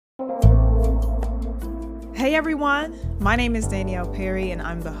Hey everyone, my name is Danielle Perry and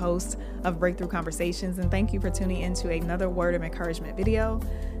I'm the host of Breakthrough Conversations, and thank you for tuning into another word of encouragement video.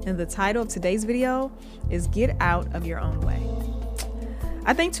 And the title of today's video is Get Out of Your Own Way.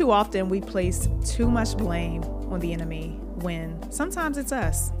 I think too often we place too much blame on the enemy when sometimes it's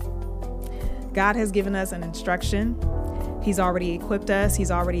us. God has given us an instruction. He's already equipped us. He's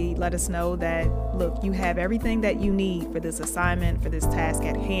already let us know that, look, you have everything that you need for this assignment, for this task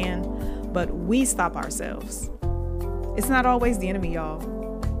at hand, but we stop ourselves. It's not always the enemy, y'all.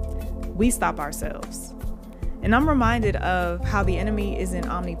 We stop ourselves. And I'm reminded of how the enemy isn't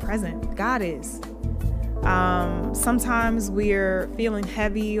omnipresent. God is. Sometimes we're feeling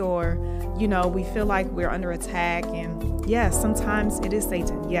heavy or, we feel like we're under attack. And yes, sometimes it is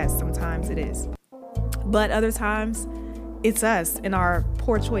Satan. Yes, sometimes it is. But other times, it's us and our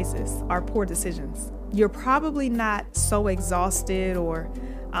poor choices, our poor decisions. You're probably not so exhausted or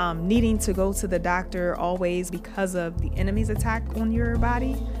needing to go to the doctor always because of the enemy's attack on your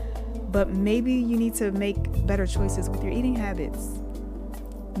body, but maybe you need to make better choices with your eating habits.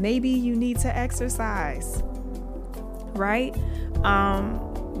 Maybe you need to exercise, right?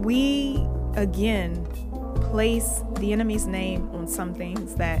 We, again, place the enemy's name on some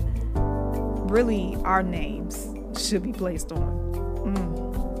things that really our names should be placed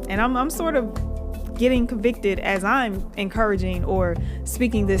on. And I'm sort of getting convicted as I'm encouraging or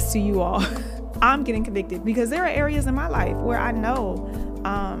speaking this to you all. I'm getting convicted because there are areas in my life where I know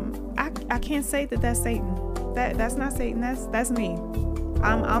I can't say that that's Satan. That's not Satan. That's me.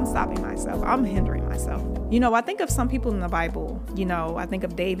 I'm stopping myself. I'm hindering myself. I think of some people in the Bible. I think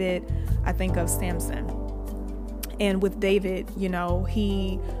of David. I think of Samson. And with David,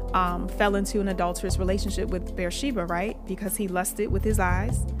 he fell into an adulterous relationship with Bathsheba, right? Because he lusted with his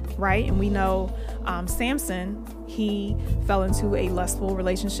eyes, right? And we know Samson, he fell into a lustful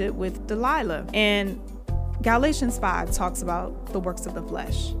relationship with Delilah. And Galatians 5 talks about the works of the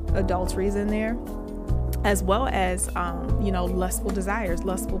flesh. Adultery is in there, as well as, lustful desires,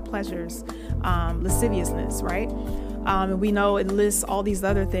 lustful pleasures, lasciviousness, right? And we know it lists all these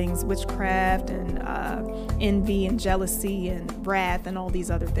other things, witchcraft and envy and jealousy and wrath and all these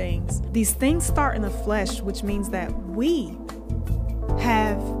other things. These things start in the flesh, which means that we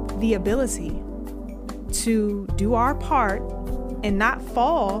have the ability to do our part and not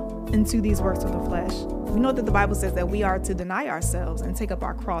fall into these works of the flesh. We know that the Bible says that we are to deny ourselves and take up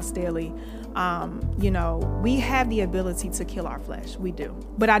our cross daily. We have the ability to kill our flesh. We do.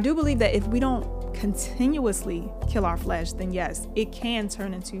 But I do believe that if we don't continuously kill our flesh, then yes, it can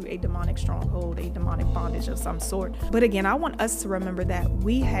turn into a demonic stronghold, a demonic bondage of some sort. But again, I want us to remember that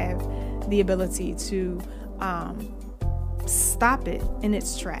we have the ability to stop it in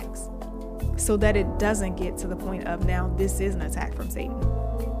its tracks so that it doesn't get to the point of now this is an attack from Satan.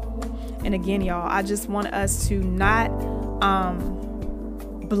 And again, y'all, I just want us to not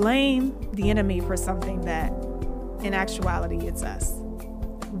blame the enemy for something that in actuality it's us.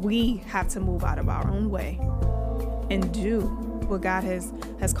 We have to move out of our own way and do what God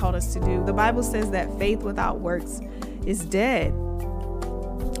has called us to do. The Bible says that faith without works is dead.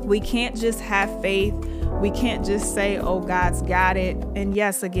 We can't just have faith. We can't just say, oh, God's got it. And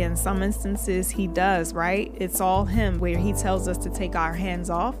yes, again, some instances he does, right? It's all him where he tells us to take our hands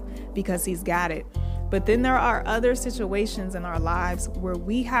off because he's got it. But then there are other situations in our lives where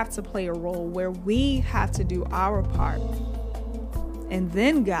we have to play a role, where we have to do our part. And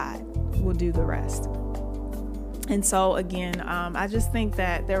then God will do the rest. And so again, I just think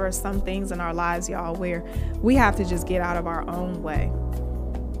that there are some things in our lives, y'all, where we have to just get out of our own way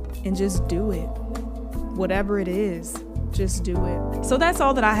and just do it. Whatever it is, just do it. So that's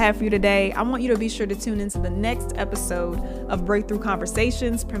all that I have for you today. I want you to be sure to tune into the next episode of Breakthrough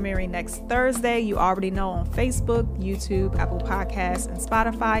Conversations, premiering next Thursday. You already know, on Facebook, YouTube, Apple Podcasts, and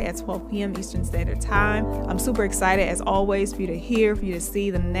Spotify at 12 p.m. Eastern Standard Time. I'm super excited, as always, for you to see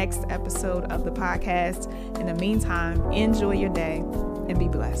the next episode of the podcast. In the meantime, enjoy your day and be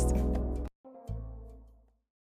blessed.